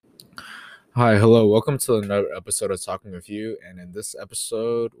Hi, hello. Welcome to another episode of Talking with You. And in this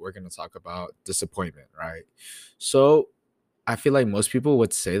episode, we're going to talk about disappointment, right? So, I feel like most people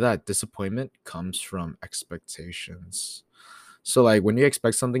would say that disappointment comes from expectations. So, like, when you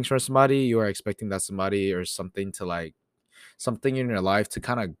expect something from somebody, you are expecting that somebody or something to like something in your life to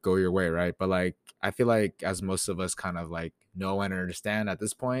kind of go your way, right? But like, I feel like as most of us kind of like know and understand at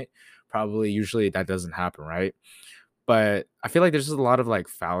this point, probably usually that doesn't happen, right? But I feel like there's just a lot of like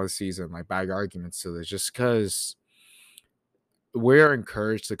fallacies and like bad arguments to this just because we're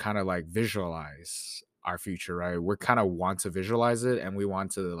encouraged to kind of like visualize our future, right? We're kind of want to visualize it and we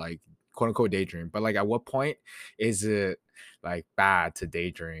want to like quote unquote daydream. But like at what point is it like bad to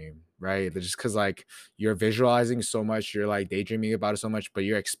daydream, right? Just because like you're visualizing so much, you're like daydreaming about it so much, but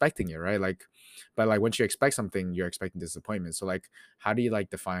you're expecting it, right? Like, but like once you expect something, you're expecting disappointment. So like how do you like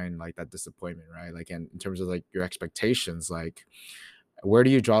define like that disappointment, right? Like in terms of like your expectations, like where do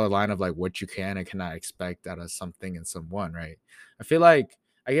you draw the line of like what you can and cannot expect out of something and someone, right? I feel like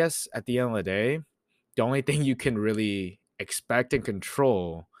I guess at the end of the day, the only thing you can really expect and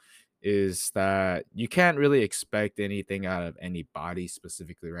control is that you can't really expect anything out of anybody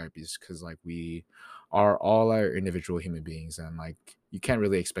specifically, right? Because like we are all our individual human beings and like you can't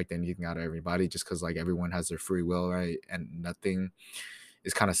really expect anything out of everybody just because like everyone has their free will, right? And nothing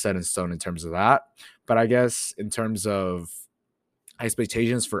is kind of set in stone in terms of that. But I guess in terms of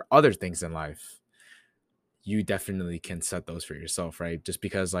expectations for other things in life, you definitely can set those for yourself, right? Just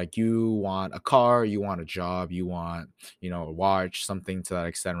because like you want a car, you want a job, you want, a watch, something to that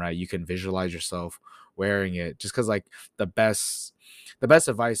extent, right? You can visualize yourself wearing it just because like the best the best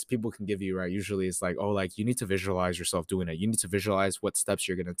advice people can give you, right, usually is like, oh, like you need to visualize yourself doing it, you need to visualize what steps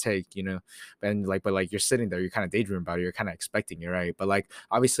you're gonna take, and like but like you're sitting there, you're kind of daydreaming about it, you're kind of expecting it, right? But like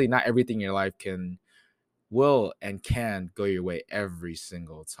obviously not everything in your life will and can go your way every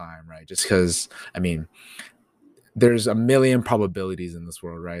single time, right? Just because, I mean, there's a million probabilities in this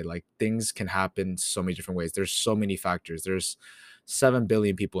world, right? Like things can happen so many different ways. There's so many factors. There's 7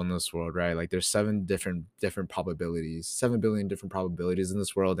 billion people in this world, right? Like there's seven different probabilities, 7 billion different probabilities in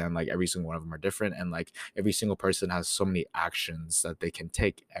this world, and like every single one of them are different. And like every single person has so many actions that they can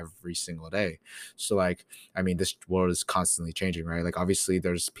take every single day. So like, I mean, this world is constantly changing, right? Like obviously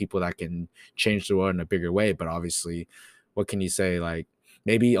there's people that can change the world in a bigger way, but obviously, what can you say? Like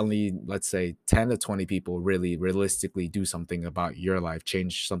maybe only, let's say, 10 to 20 people really realistically do something about your life,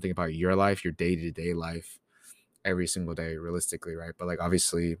 change something about your life, your day-to-day life every single day realistically, right? But like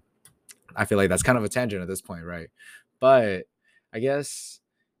obviously I feel like that's kind of a tangent at this point, right? But I guess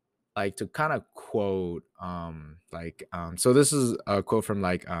like to kind of quote so this is a quote from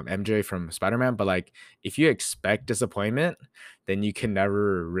like MJ from Spider-Man, but like if you expect disappointment, then you can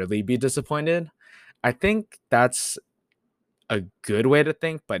never really be disappointed. I think that's a good way to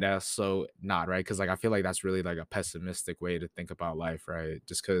think, but also not, right? Because like I feel like that's really like a pessimistic way to think about life, right?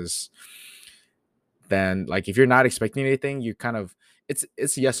 Just because then like if you're not expecting anything, you kind of it's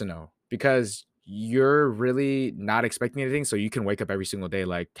yes and no because you're really not expecting anything, so you can wake up every single day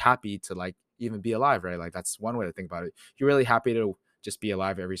like happy to like even be alive, right? Like that's one way to think about it. You're really happy to just be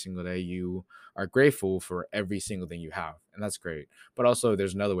alive every single day. You are grateful for every single thing you have, and that's great. But also,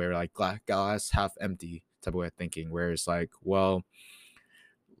 there's another way, where, like glass half empty type of way of thinking, where it's like, well,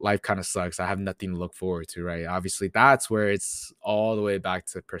 life kind of sucks. I have nothing to look forward to, right? Obviously, that's where it's all the way back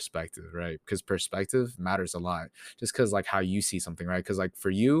to perspective, right? Because perspective matters a lot. Just because like how you see something, right? Because like for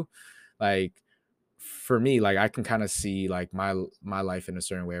you, like for me, like I can kind of see like my life in a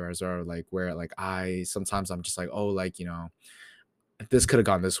certain way, where like I sometimes I'm just like, oh, like this could have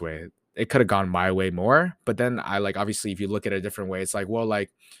gone this way. It could have gone my way more. But then I like obviously if you look at it a different way, it's like, well,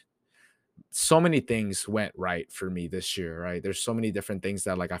 like so many things went right for me this year, right? There's so many different things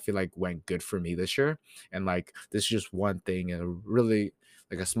that like I feel like went good for me this year. And like this is just one thing and a really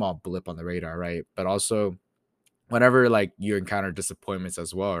like a small blip on the radar, right? But also whenever like you encounter disappointments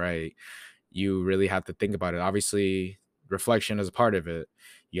as well, right? You really have to think about it. Obviously, reflection is a part of it.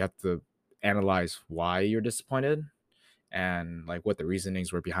 You have to analyze why you're disappointed and like what the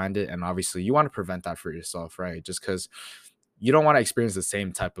reasonings were behind it. And obviously you want to prevent that for yourself, right? Just because you don't want to experience the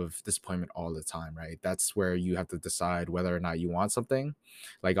same type of disappointment all the time, right? That's where you have to decide whether or not you want something.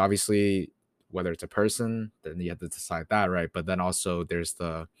 Like obviously, whether it's a person, then you have to decide that, right? But then also there's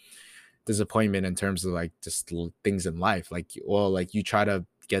the disappointment in terms of like just things in life. Like, well, like you try to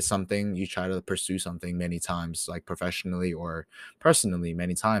get something, you try to pursue something many times, like professionally or personally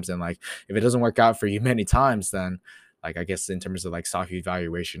many times. And like if it doesn't work out for you many times, then like I guess in terms of like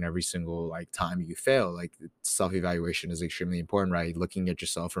self-evaluation, every single like time you fail, like self-evaluation is extremely important, right? Looking at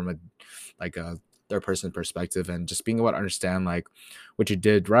yourself from a third person perspective and just being able to understand like what you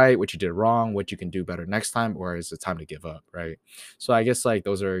did right, what you did wrong, what you can do better next time, or is it time to give up, right? So I guess like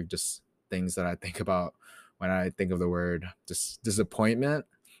those are just things that I think about when I think of the word disappointment.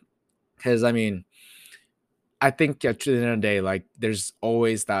 Because I mean, I think at the end of the day, like there's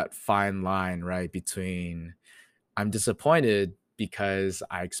always that fine line, right, between I'm disappointed because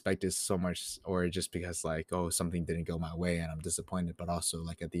I expected so much, or just because like, oh, something didn't go my way and I'm disappointed. But also,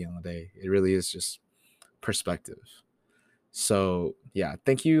 like at the end of the day, it really is just perspective. So yeah,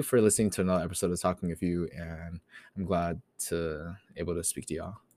 thank you for listening to another episode of Talking with You, and I'm glad to able to speak to y'all.